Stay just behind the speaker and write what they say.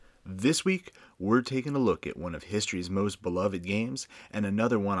This week, we're taking a look at one of history's most beloved games and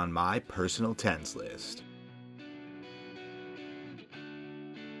another one on my personal tens list.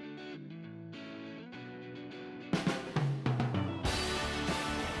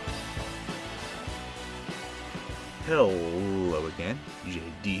 Hello again,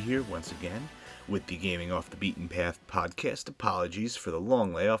 JD here once again with the Gaming Off the Beaten Path podcast. Apologies for the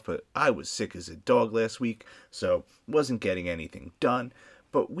long layoff, but I was sick as a dog last week, so wasn't getting anything done.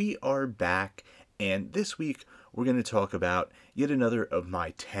 But we are back, and this week we're going to talk about yet another of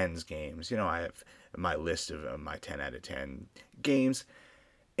my 10s games. You know, I have my list of my 10 out of 10 games,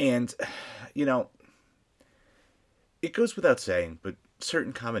 and, you know, it goes without saying, but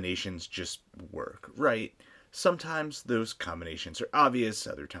certain combinations just work, right? Sometimes those combinations are obvious,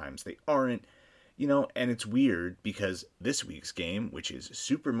 other times they aren't, you know, and it's weird because this week's game, which is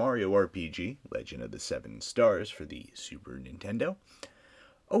Super Mario RPG, Legend of the Seven Stars for the Super Nintendo,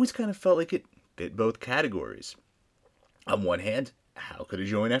 always kind of felt like it fit both categories. On one hand, how could a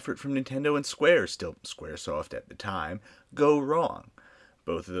joint effort from Nintendo and Square, still Squaresoft at the time, go wrong?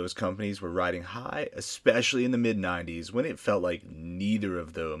 Both of those companies were riding high, especially in the mid-90s, when it felt like neither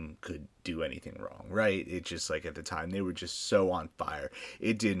of them could do anything wrong, right? It's just like at the time, they were just so on fire,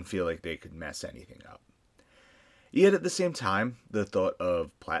 it didn't feel like they could mess anything up. Yet at the same time, the thought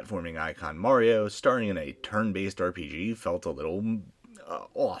of platforming icon Mario starring in a turn-based RPG felt a little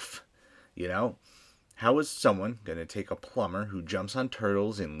off, you know? How is someone going to take a plumber who jumps on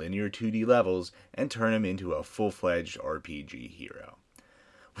turtles in linear 2D levels and turn him into a full-fledged RPG hero?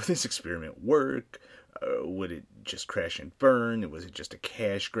 Would this experiment work? Would it just crash and burn? Was it just a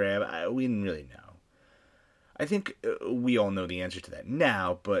cash grab? We didn't really know. I think we all know the answer to that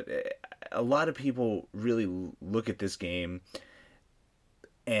now, but a lot of people really look at this game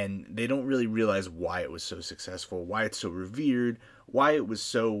and they don't really realize why it was so successful, why it's so revered, why it was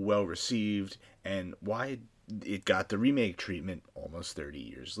so well received, and why it got the remake treatment almost 30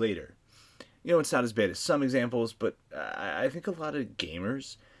 years later. You know, it's not as bad as some examples, but I think a lot of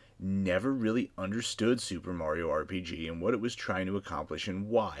gamers never really understood Super Mario RPG and what it was trying to accomplish and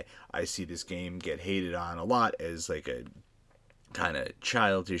why. I see this game get hated on a lot as like a kind of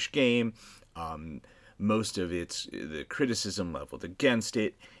childish game. Most of the criticism leveled against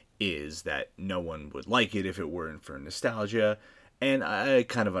it is that no one would like it if it weren't for nostalgia. And I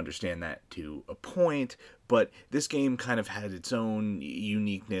kind of understand that to a point, but this game kind of had its own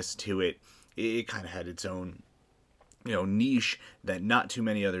uniqueness to it. It kind of had its own, you know, niche that not too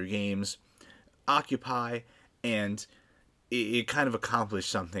many other games occupy, and it kind of accomplished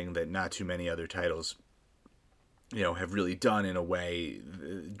something that not too many other titles, you know, have really done in a way,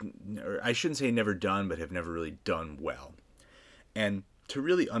 or I shouldn't say never done, but have never really done well. And to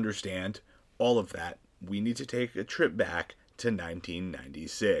really understand all of that, we need to take a trip back to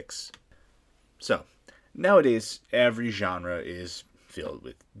 1996. So, nowadays, every genre is filled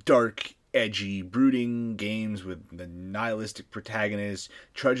with dark, edgy, brooding games with the nihilistic protagonists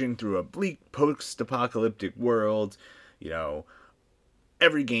trudging through a bleak post-apocalyptic world. You know,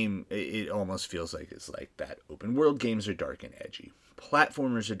 every game, it almost feels like it's like that. Open world games are dark and edgy.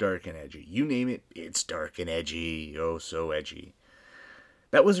 Platformers are dark and edgy. You name it, it's dark and edgy. Oh, so edgy.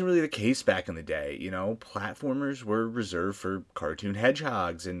 That wasn't really the case back in the day. You know, platformers were reserved for cartoon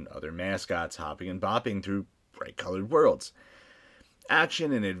hedgehogs and other mascots hopping and bopping through bright-colored worlds.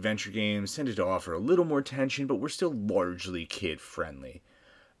 Action and adventure games tended to offer a little more tension, but were still largely kid-friendly.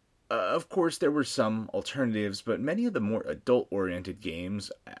 Of course, there were some alternatives, but many of the more adult-oriented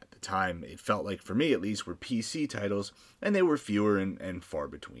games, at the time, it felt like, for me at least, were PC titles, and they were fewer and far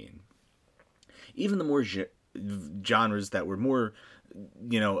between. Even the more genres that were more,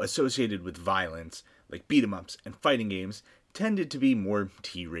 you know, associated with violence, like beat-em-ups and fighting games, tended to be more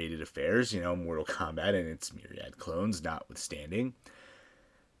T-rated affairs, you know, Mortal Kombat and its myriad clones notwithstanding.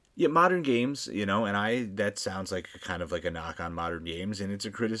 Yet modern games, you know, and that sounds like kind of like a knock on modern games, and it's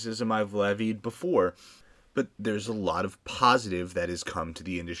a criticism I've levied before, but there's a lot of positive that has come to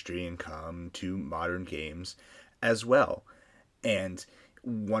the industry and come to modern games as well. And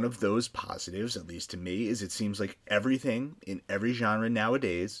one of those positives, at least to me, is it seems like everything in every genre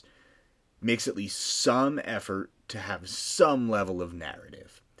nowadays makes at least some effort to have some level of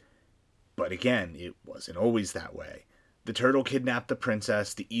narrative. But again, it wasn't always that way. The turtle kidnapped the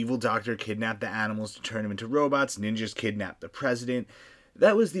princess, the evil doctor kidnapped the animals to turn them into robots, ninjas kidnapped the president.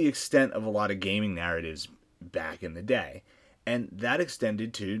 That was the extent of a lot of gaming narratives back in the day. And that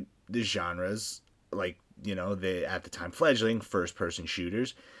extended to the genres, like, you know, the at the time fledgling first-person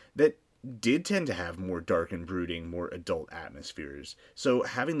shooters that did tend to have more dark and brooding, more adult atmospheres. So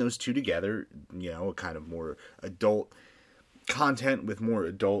having those two together, you know, a kind of more adult content with more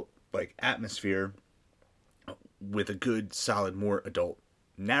adult like atmosphere with a good, solid, more adult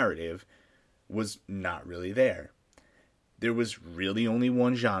narrative was not really there. There was really only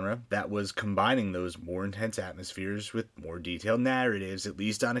one genre that was combining those more intense atmospheres with more detailed narratives, at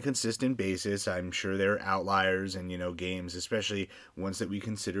least on a consistent basis. I'm sure there are outliers and, games, especially ones that we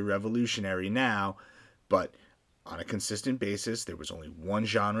consider revolutionary now, but on a consistent basis, there was only one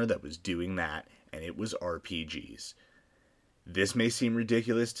genre that was doing that, and it was RPGs. This may seem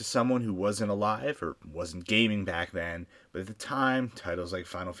ridiculous to someone who wasn't alive or wasn't gaming back then, but at the time, titles like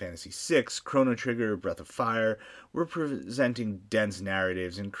Final Fantasy VI, Chrono Trigger, Breath of Fire were presenting dense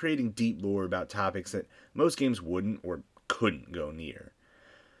narratives and creating deep lore about topics that most games wouldn't or couldn't go near.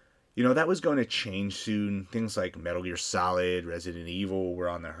 That was going to change soon. Things like Metal Gear Solid, Resident Evil were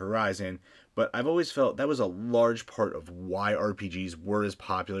on the horizon, but I've always felt that was a large part of why RPGs were as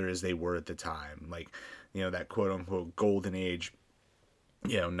popular as they were at the time. Like, that quote-unquote golden age,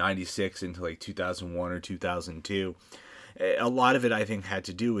 96 into like 2001 or 2002. A lot of it, I think, had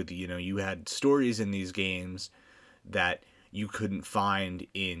to do with, you had stories in these games that you couldn't find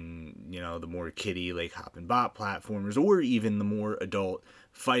in, the more kiddie, like hop and bop platformers, or even the more adult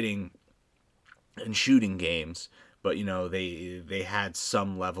fighting and shooting games. But, they had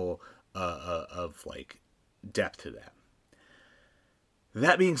some level of, like, depth to them.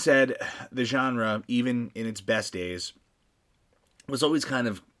 That being said, the genre, even in its best days, was always kind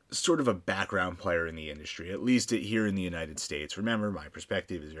of sort of a background player in the industry, at least here in the United States. Remember, my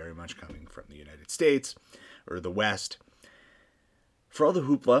perspective is very much coming from the United States, or the West. For all the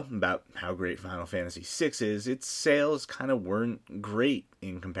hoopla about how great Final Fantasy VI is, its sales kind of weren't great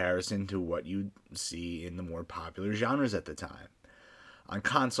in comparison to what you'd see in the more popular genres at the time. On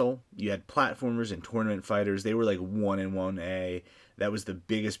console, you had platformers and tournament fighters. They were like 1 and 1A. That was the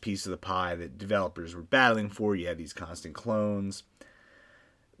biggest piece of the pie that developers were battling for. You had these constant clones.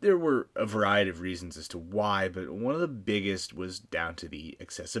 There were a variety of reasons as to why, but one of the biggest was down to the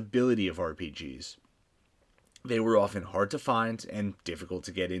accessibility of RPGs. They were often hard to find and difficult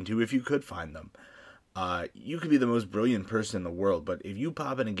to get into if you could find them. You could be the most brilliant person in the world, but if you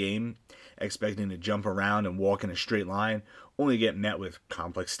pop in a game expecting to jump around and walk in a straight line, only to get met with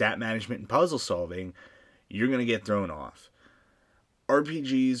complex stat management and puzzle solving, you're going to get thrown off.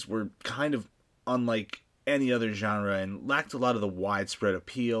 RPGs were kind of unlike any other genre and lacked a lot of the widespread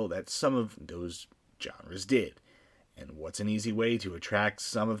appeal that some of those genres did. And what's an easy way to attract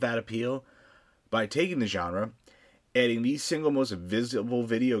some of that appeal? By taking the genre, adding the single most visible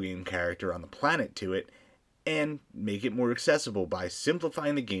video game character on the planet to it, and make it more accessible by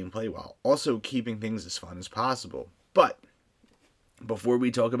simplifying the gameplay while also keeping things as fun as possible. But before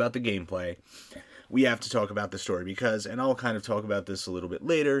we talk about the gameplay, we have to talk about the story because, and I'll kind of talk about this a little bit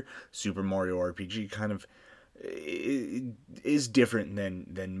later, Super Mario RPG kind of is different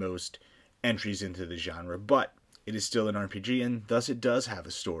than most entries into the genre, but it is still an RPG and thus it does have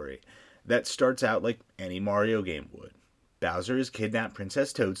a story that starts out like any Mario game would. Bowser has kidnapped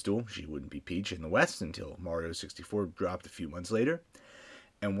Princess Toadstool. She wouldn't be Peach in the West until Mario 64 dropped a few months later,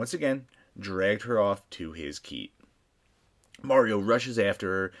 and once again dragged her off to his keep. Mario rushes after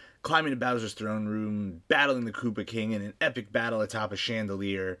her, climbing to Bowser's throne room, battling the Koopa King in an epic battle atop a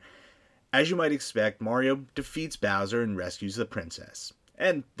chandelier. As you might expect, Mario defeats Bowser and rescues the princess.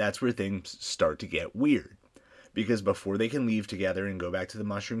 And that's where things start to get weird. Because before they can leave together and go back to the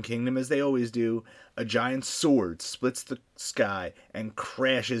Mushroom Kingdom as they always do, a giant sword splits the sky and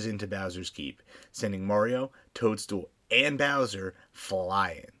crashes into Bowser's Keep, sending Mario, Toadstool, and Bowser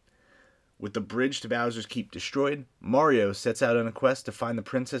flying. With the bridge to Bowser's Keep destroyed, Mario sets out on a quest to find the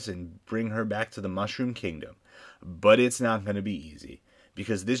princess and bring her back to the Mushroom Kingdom. But it's not going to be easy,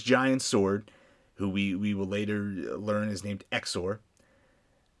 because this giant sword, who we will later learn is named Exor,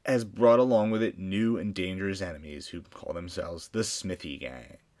 has brought along with it new and dangerous enemies who call themselves the Smithy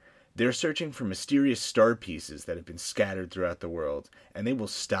Gang. They're searching for mysterious star pieces that have been scattered throughout the world, and they will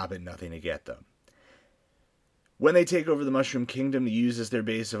stop at nothing to get them. When they take over the Mushroom Kingdom to use as their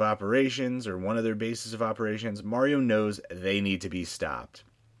base of operations, or one of their bases of operations, Mario knows they need to be stopped.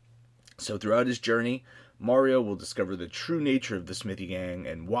 So throughout his journey, Mario will discover the true nature of the Smithy Gang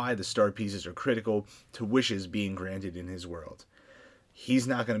and why the star pieces are critical to wishes being granted in his world. He's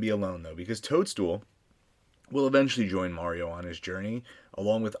not going to be alone, though, because Toadstool will eventually join Mario on his journey,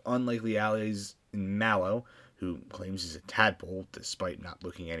 along with unlikely allies in Mallow, who claims he's a tadpole, despite not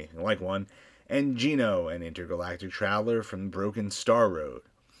looking anything like one, and Geno, an intergalactic traveler from the Broken Star Road.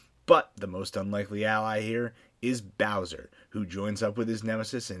 But the most unlikely ally here is Bowser, who joins up with his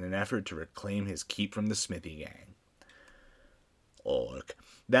nemesis in an effort to reclaim his keep from the Smithy Gang. Look,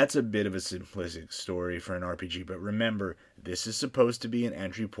 that's a bit of a simplistic story for an RPG, but remember, this is supposed to be an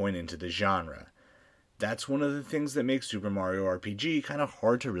entry point into the genre. That's one of the things that makes Super Mario RPG kind of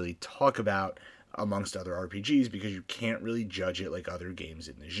hard to really talk about amongst other RPGs because you can't really judge it like other games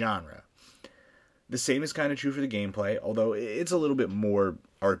in the genre. The same is kind of true for the gameplay, although it's a little bit more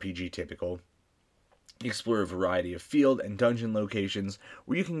RPG typical. You explore a variety of field and dungeon locations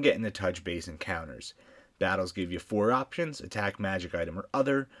where you can get into touch-based encounters. Battles give you 4 options: attack, magic item, or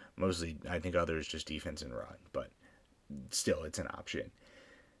other. Mostly, I think other is just defense and run, but still, it's an option.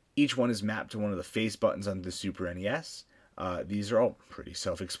 Each one is mapped to one of the face buttons on the Super NES. These are all pretty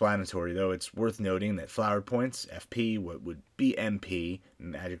self-explanatory, though it's worth noting that flower points, FP, what would be MP,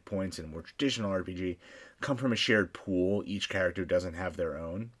 magic points in a more traditional RPG, come from a shared pool. Each character doesn't have their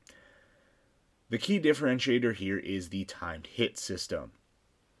own. The key differentiator here is the timed hit system.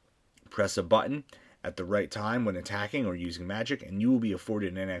 Press a button at the right time when attacking or using magic, and you will be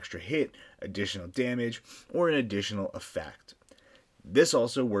afforded an extra hit, additional damage, or an additional effect. This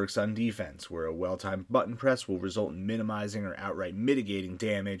also works on defense, where a well-timed button press will result in minimizing or outright mitigating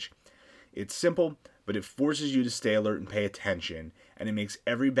damage. It's simple, but it forces you to stay alert and pay attention, and it makes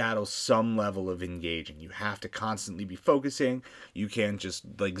every battle some level of engaging. You have to constantly be focusing. You can't just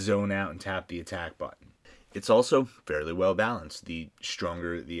zone out and tap the attack button. It's also fairly well balanced. The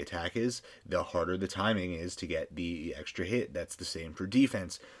stronger the attack is, the harder the timing is to get the extra hit. That's the same for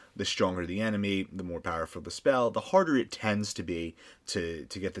defense. The stronger the enemy, the more powerful the spell, the harder it tends to be to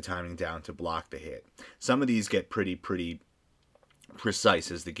get the timing down to block the hit. Some of these get pretty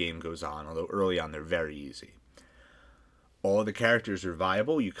precise as the game goes on, although early on they're very easy. All the characters are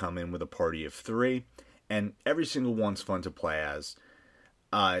viable. You come in with a party of 3, and every single one's fun to play as.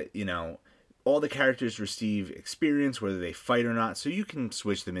 All the characters receive experience, whether they fight or not, so you can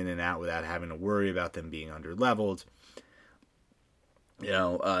switch them in and out without having to worry about them being under-leveled.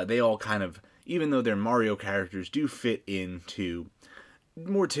 They all kind of, even though they're Mario characters, do fit into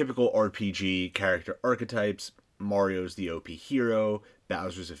more typical RPG character archetypes. Mario's the OP hero,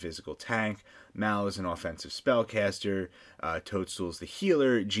 Bowser's a physical tank, Mal's an offensive spellcaster, Toadstool's the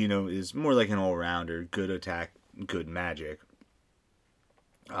healer, Geno is more like an all-rounder, good attack, good magic.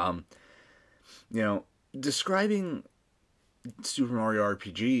 Describing Super Mario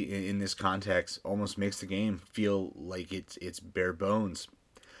RPG in this context almost makes the game feel like it's bare bones.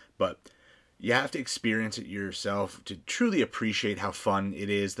 But you have to experience it yourself to truly appreciate how fun it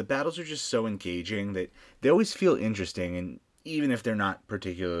is. The battles are just so engaging that they always feel interesting, and even if they're not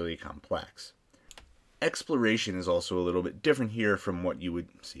particularly complex. Exploration is also a little bit different here from what you would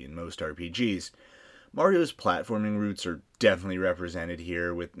see in most RPGs. Mario's platforming routes are definitely represented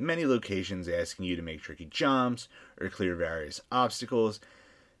here, with many locations asking you to make tricky jumps or clear various obstacles.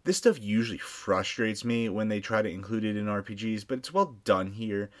 This stuff usually frustrates me when they try to include it in RPGs, but it's well done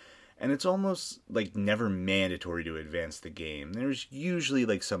here, and it's almost never mandatory to advance the game. There's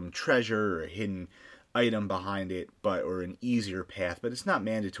usually some treasure or a hidden item behind it, or an easier path, but it's not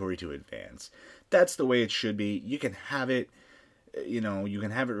mandatory to advance. That's the way it should be. You can have it. You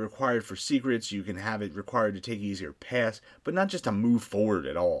can have it required for secrets, you can have it required to take easier paths, but not just to move forward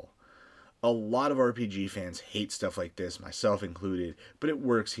at all. A lot of RPG fans hate stuff like this, myself included, but it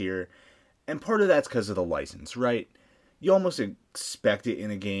works here, and part of that's because of the license, right? You almost expect it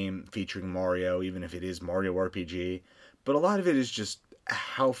in a game featuring Mario, even if it is Mario RPG, but a lot of it is just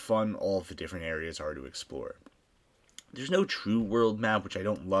how fun all of the different areas are to explore. There's no true world map, which I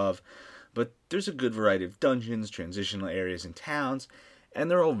don't love, but there's a good variety of dungeons, transitional areas, and towns,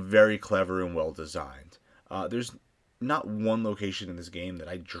 and they're all very clever and well designed. There's not one location in this game that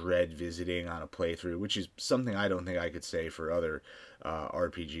I dread visiting on a playthrough, which is something I don't think I could say for other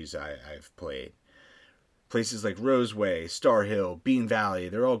RPGs I've played. Places like Roseway, Star Hill, Bean Valley,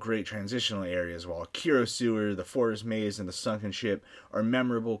 they're all great transitional areas, while Kiro Sewer, the Forest Maze, and the Sunken Ship are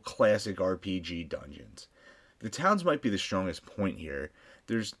memorable classic RPG dungeons. The towns might be the strongest point here.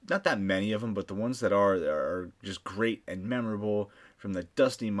 There's not that many of them, but the ones that are just great and memorable, from the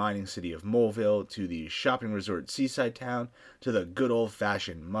dusty mining city of Moleville to the shopping resort seaside town to the good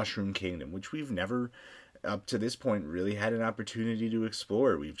old-fashioned Mushroom Kingdom, which we've never, up to this point, really had an opportunity to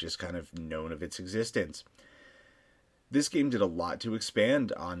explore. We've just kind of known of its existence. This game did a lot to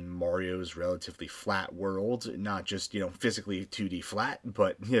expand on Mario's relatively flat world, not just, physically 2D flat,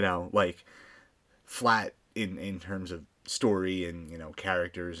 but, flat in terms of story and,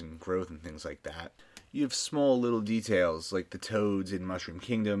 characters and growth and things like that. You have small little details like the toads in Mushroom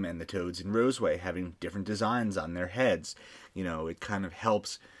Kingdom and the toads in Roseway having different designs on their heads. It kind of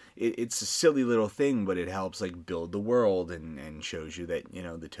helps. It's a silly little thing, but it helps like build the world and shows you that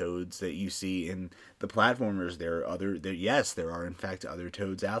the toads that you see in the platformers, there are in fact other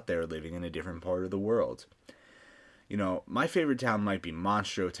toads out there living in a different part of the world. My favorite town might be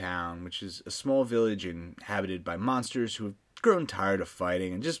Monstro Town, which is a small village inhabited by monsters who have grown tired of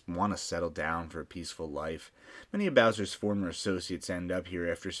fighting and just want to settle down for a peaceful life. Many of Bowser's former associates end up here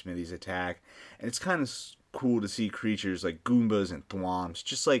after Smithy's attack, and it's kind of cool to see creatures like Goombas and Thwomps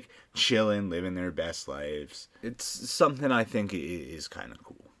just like chilling, living their best lives. It's something I think is kind of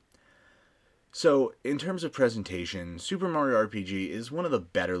cool. So, in terms of presentation, Super Mario RPG is one of the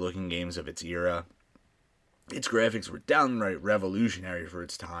better looking games of its era. Its graphics were downright revolutionary for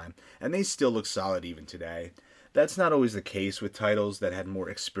its time, and they still look solid even today. That's not always the case with titles that had more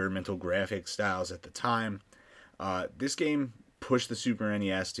experimental graphic styles at the time. This game pushed the Super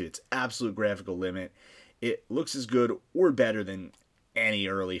NES to its absolute graphical limit. It looks as good or better than any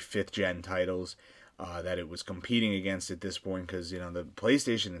early 5th gen titles that it was competing against at this point, because the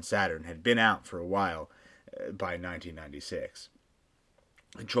PlayStation and Saturn had been out for a while by 1996.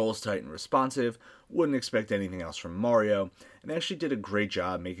 Controls tight and responsive, wouldn't expect anything else from Mario, and actually did a great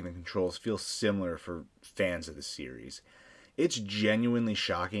job making the controls feel similar for fans of the series. It's genuinely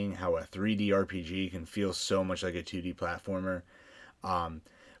shocking how a 3D RPG can feel so much like a 2D platformer.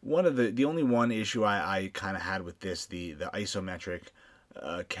 The only one issue I kind of had with this, the isometric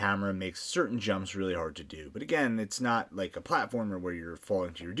camera makes certain jumps really hard to do. But again, it's not like a platformer where you're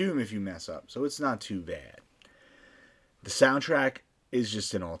falling to your doom if you mess up, so it's not too bad. The soundtrack is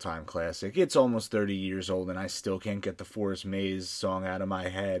just an all-time classic. It's almost 30 years old, and I still can't get the Forest Maze song out of my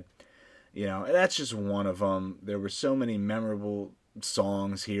head. And that's just one of them. There were so many memorable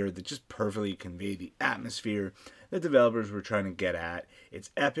songs here that just perfectly convey the atmosphere the developers were trying to get at. It's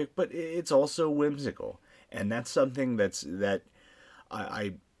epic, but it's also whimsical, and that's something that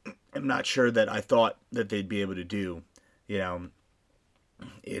I am not sure that I thought that they'd be able to do.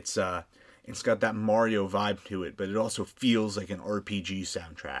 It's got that Mario vibe to it, but it also feels like an RPG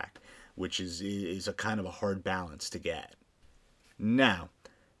soundtrack, which is a kind of a hard balance to get. Now,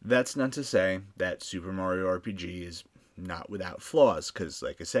 that's not to say that Super Mario RPG is not without flaws, because,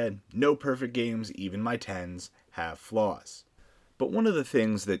 like I said, no perfect games, even my 10s, have flaws. But one of the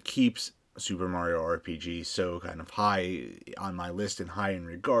things that keeps Super Mario RPG so kind of high on my list and high in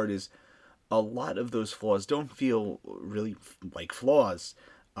regard is a lot of those flaws don't feel really like flaws.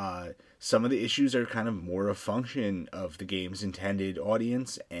 Some of the issues are kind of more a function of the game's intended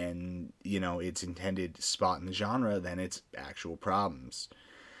audience and, its intended spot in the genre than its actual problems.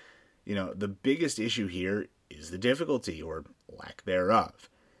 The biggest issue here is the difficulty, or lack thereof.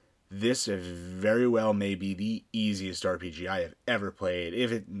 This very well may be the easiest RPG I have ever played.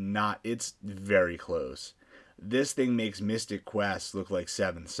 If it not, it's very close. This thing makes Mystic Quest look like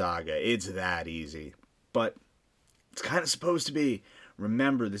Seventh Saga. It's that easy. But it's kind of supposed to be.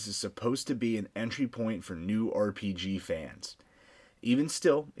 Remember, this is supposed to be an entry point for new RPG fans. Even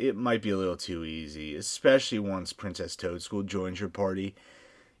still, it might be a little too easy, especially once Princess Toadstool joins your party.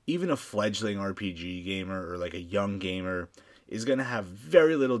 Even a fledgling RPG gamer or like a young gamer is going to have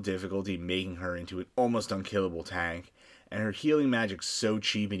very little difficulty making her into an almost unkillable tank, and her healing magic's so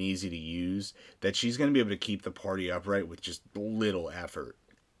cheap and easy to use that she's going to be able to keep the party upright with just little effort.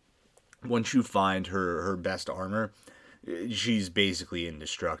 Once you find her best armor, she's basically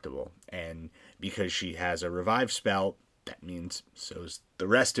indestructible, and because she has a revive spell, that means so's the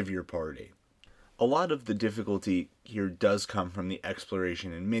rest of your party. A lot of the difficulty here does come from the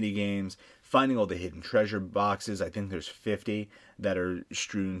exploration and minigames, finding all the hidden treasure boxes. I think there's 50 that are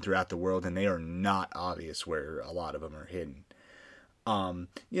strewn throughout the world, and they are not obvious where a lot of them are hidden.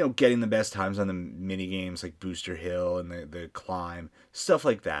 Getting the best times on the minigames like Booster Hill and the climb, stuff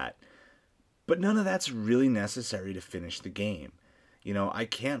like that. But none of that's really necessary to finish the game. I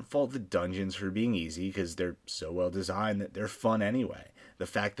can't fault the dungeons for being easy because they're so well designed that they're fun anyway. The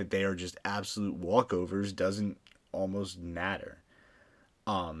fact that they are just absolute walkovers doesn't almost matter.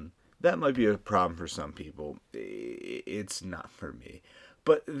 That might be a problem for some people. It's not for me.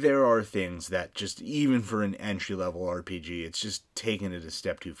 But there are things that just, even for an entry-level RPG, it's just taking it a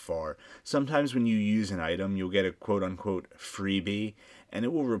step too far. Sometimes when you use an item, you'll get a quote-unquote freebie, and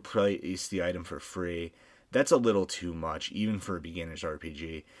it will replace the item for free. That's a little too much, even for a beginner's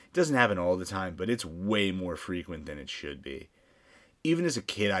RPG. It doesn't happen all the time, but it's way more frequent than it should be. Even as a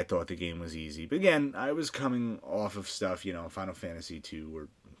kid, I thought the game was easy. But again, I was coming off of stuff, Final Fantasy 2, or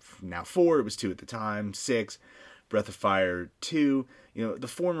now 4, it was 2 at the time, 6. Breath of Fire 2, the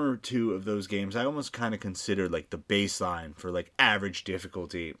former two of those games, I almost kind of consider like the baseline for like average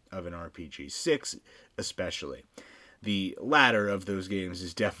difficulty of an RPG. 6 especially. The latter of those games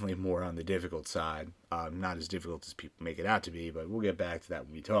is definitely more on the difficult side. Not as difficult as people make it out to be, but we'll get back to that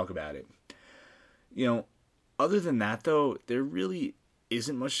when we talk about it. Other than that, though, there really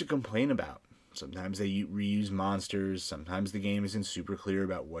isn't much to complain about. Sometimes they reuse monsters. Sometimes the game isn't super clear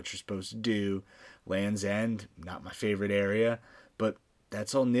about what you're supposed to do. Land's End, not my favorite area, but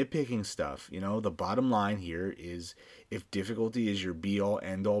that's all nitpicking stuff. The bottom line here is if difficulty is your be-all,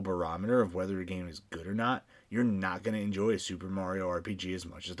 end-all barometer of whether a game is good or not, you're not going to enjoy a Super Mario RPG as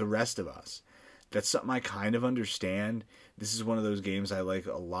much as the rest of us. That's something I kind of understand. This is one of those games I like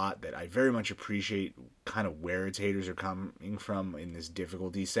a lot that I very much appreciate kind of where its haters are coming from in this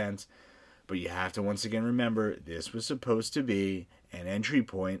difficulty sense. But you have to once again remember, this was supposed to be an entry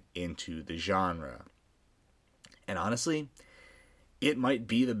point into the genre. And honestly, it might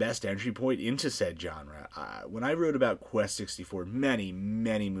be the best entry point into said genre. When I wrote about Quest 64 many,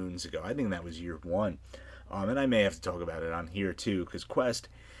 many moons ago, I think that was year one. And I may have to talk about it on here too, because Quest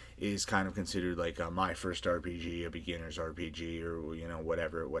is kind of considered like my first RPG, a beginner's RPG, or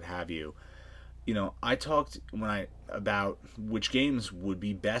whatever, what have you. I talked about which games would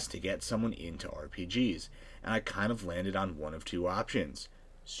be best to get someone into RPGs, and I kind of landed on one of two options: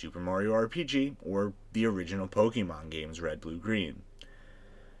 Super Mario RPG or the original Pokemon games, Red, Blue, Green.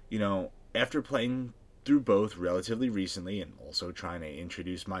 After playing through both relatively recently and also trying to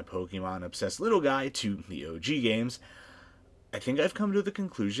introduce my Pokemon obsessed little guy to the OG games, I think I've come to the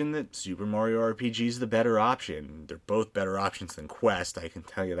conclusion that Super Mario RPG is the better option. They're both better options than Quest, I can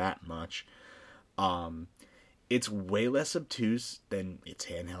tell you that much. It's way less obtuse than its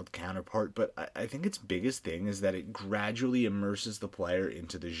handheld counterpart, but I think its biggest thing is that it gradually immerses the player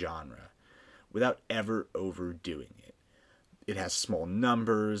into the genre without ever overdoing it. It has small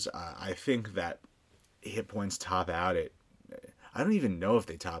numbers. I think that hit points top out at, I don't even know if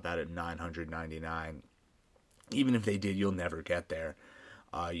they top out at 999. Even if they did, you'll never get there.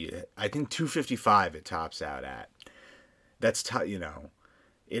 I think 255 it tops out at. That's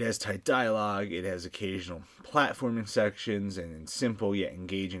it has tight dialogue, it has occasional platforming sections, and in simple yet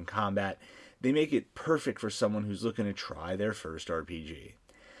engaging combat, they make it perfect for someone who's looking to try their first RPG.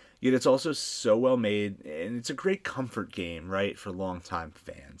 Yet it's also so well made, and it's a great comfort game, right, for longtime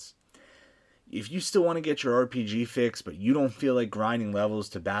fans. If you still want to get your RPG fix, but you don't feel like grinding levels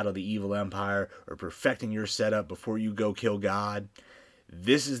to battle the evil empire or perfecting your setup before you go kill God,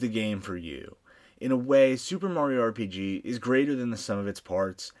 this is the game for you. In a way, Super Mario RPG is greater than the sum of its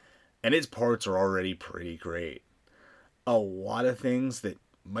parts, and its parts are already pretty great. A lot of things that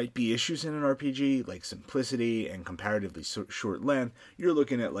might be issues in an RPG, like simplicity and comparatively short length, you're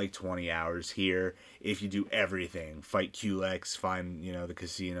looking at like 20 hours here. If you do everything, fight Culex, find, the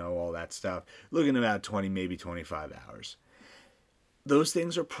casino, all that stuff, looking at about 20, maybe 25 hours. Those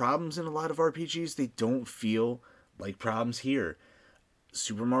things are problems in a lot of RPGs. They don't feel like problems here.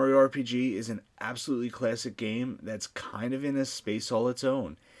 Super Mario RPG is an absolutely classic game that's kind of in a space all its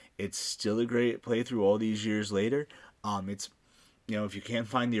own. It's still a great playthrough all these years later. It's if you can't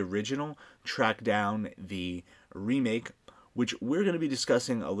find the original, track down the remake, which we're going to be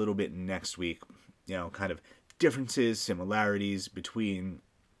discussing a little bit next week. Kind of differences, similarities between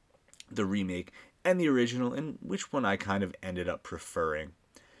the remake and the original, and which one I kind of ended up preferring.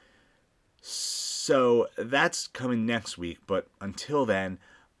 So that's coming next week, but until then,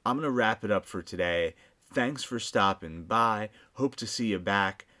 I'm going to wrap it up for today. Thanks for stopping by. Hope to see you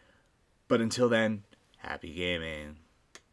back. But until then, happy gaming.